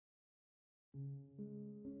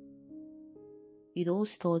It all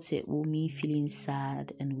started with me feeling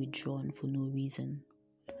sad and withdrawn for no reason.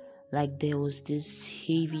 Like there was this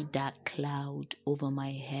heavy dark cloud over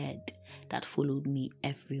my head that followed me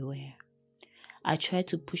everywhere. I tried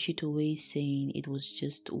to push it away, saying it was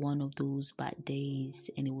just one of those bad days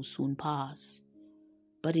and it will soon pass.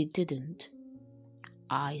 But it didn't.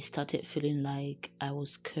 I started feeling like I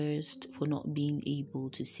was cursed for not being able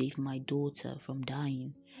to save my daughter from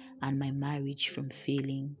dying and my marriage from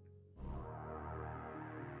failing.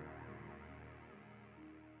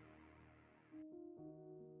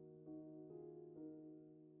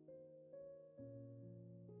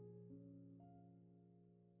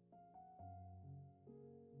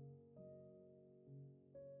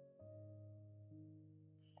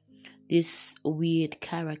 This weird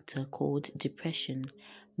character called depression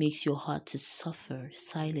makes your heart to suffer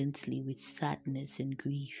silently with sadness and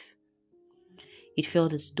grief. It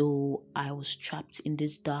felt as though I was trapped in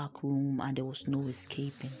this dark room and there was no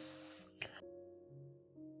escaping.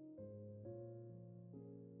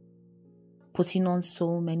 Putting on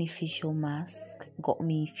so many facial masks got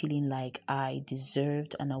me feeling like I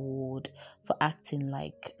deserved an award for acting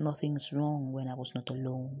like nothing's wrong when I was not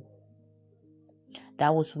alone.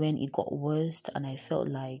 That was when it got worse and I felt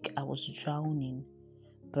like I was drowning,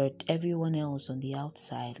 but everyone else on the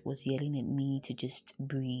outside was yelling at me to just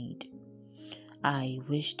breathe. I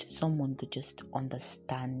wished someone could just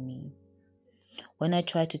understand me. When I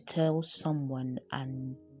try to tell someone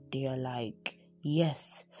and they're like,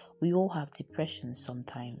 yes, we all have depression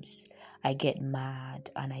sometimes, I get mad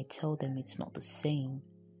and I tell them it's not the same.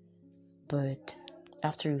 But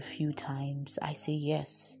after a few times, I say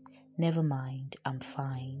yes, never mind, I'm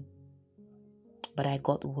fine. But I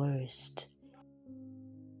got worse.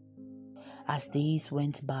 As days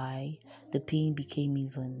went by, the pain became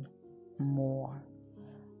even more.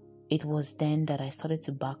 It was then that I started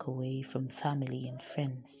to back away from family and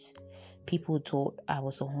friends. People thought I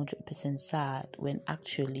was 100% sad when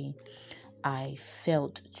actually I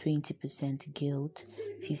felt 20% guilt,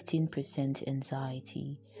 15%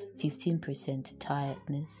 anxiety, 15%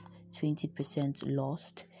 tiredness, 20%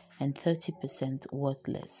 lost, and 30%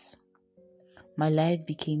 worthless. My life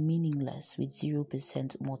became meaningless with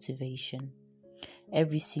 0% motivation.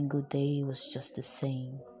 Every single day was just the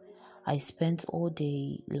same. I spent all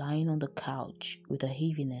day lying on the couch with a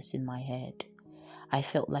heaviness in my head. I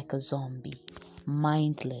felt like a zombie,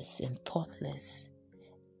 mindless and thoughtless.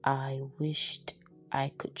 I wished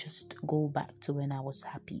I could just go back to when I was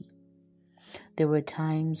happy. There were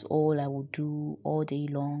times all I would do all day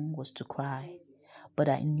long was to cry, but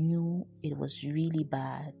I knew it was really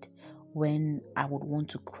bad when I would want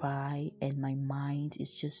to cry and my mind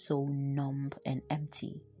is just so numb and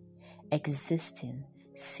empty. Existing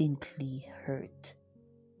simply hurt.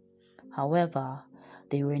 However,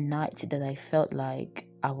 there were nights that I felt like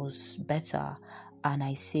I was better and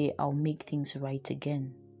I say I'll make things right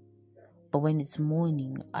again. But when it's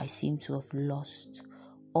morning, I seem to have lost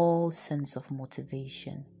all sense of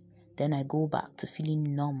motivation. Then I go back to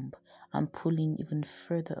feeling numb and pulling even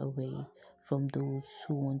further away from those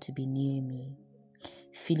who want to be near me,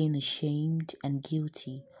 feeling ashamed and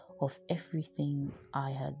guilty of everything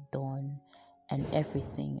I had done and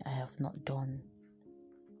everything I have not done.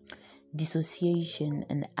 Dissociation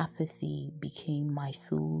and apathy became my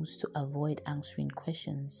tools to avoid answering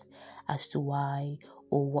questions as to why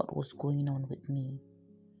or what was going on with me.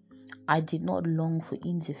 I did not long for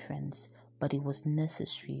indifference, but it was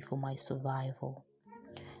necessary for my survival.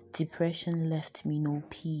 Depression left me no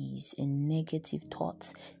peace and negative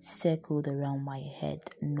thoughts circled around my head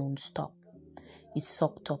non-stop. It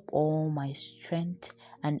sucked up all my strength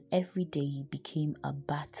and every day became a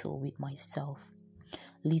battle with myself.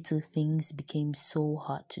 Little things became so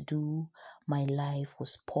hard to do. My life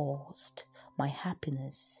was paused. My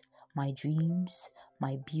happiness, my dreams,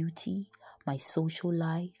 my beauty, my social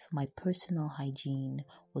life, my personal hygiene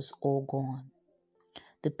was all gone.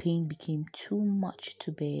 The pain became too much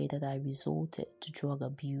to bear that I resorted to drug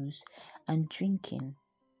abuse and drinking.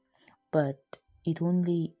 But it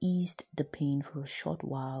only eased the pain for a short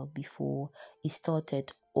while before it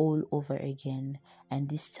started all over again, and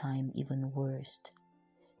this time even worse.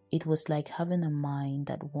 It was like having a mind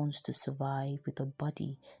that wants to survive with a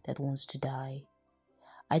body that wants to die.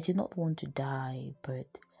 I did not want to die,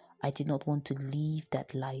 but I did not want to live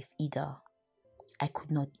that life either. I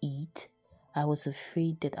could not eat. I was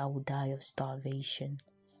afraid that I would die of starvation,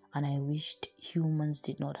 and I wished humans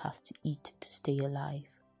did not have to eat to stay alive.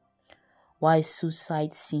 While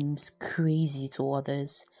suicide seems crazy to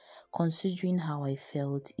others, considering how I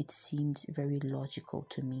felt, it seemed very logical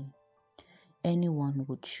to me. Anyone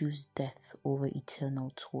would choose death over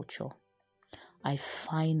eternal torture. I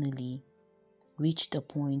finally reached a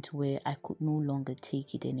point where I could no longer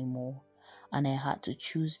take it anymore, and I had to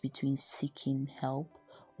choose between seeking help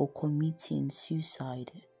or committing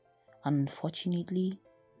suicide. And unfortunately,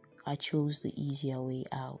 I chose the easier way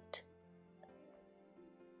out.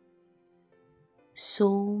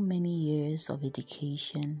 So many years of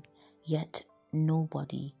education, yet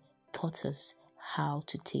nobody taught us how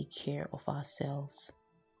to take care of ourselves.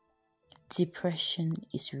 Depression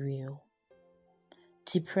is real.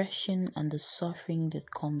 Depression and the suffering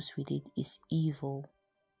that comes with it is evil.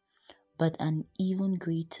 But an even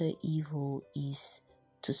greater evil is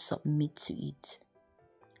to submit to it.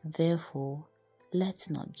 Therefore, let's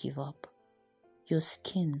not give up. Your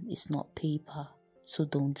skin is not paper, so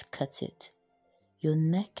don't cut it. Your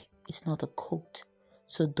neck is not a coat,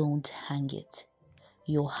 so don't hang it.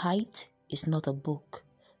 Your height is not a book,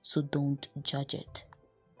 so don't judge it.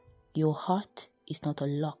 Your heart is not a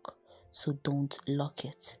lock, so don't lock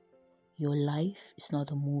it. Your life is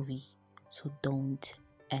not a movie, so don't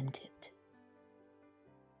end it.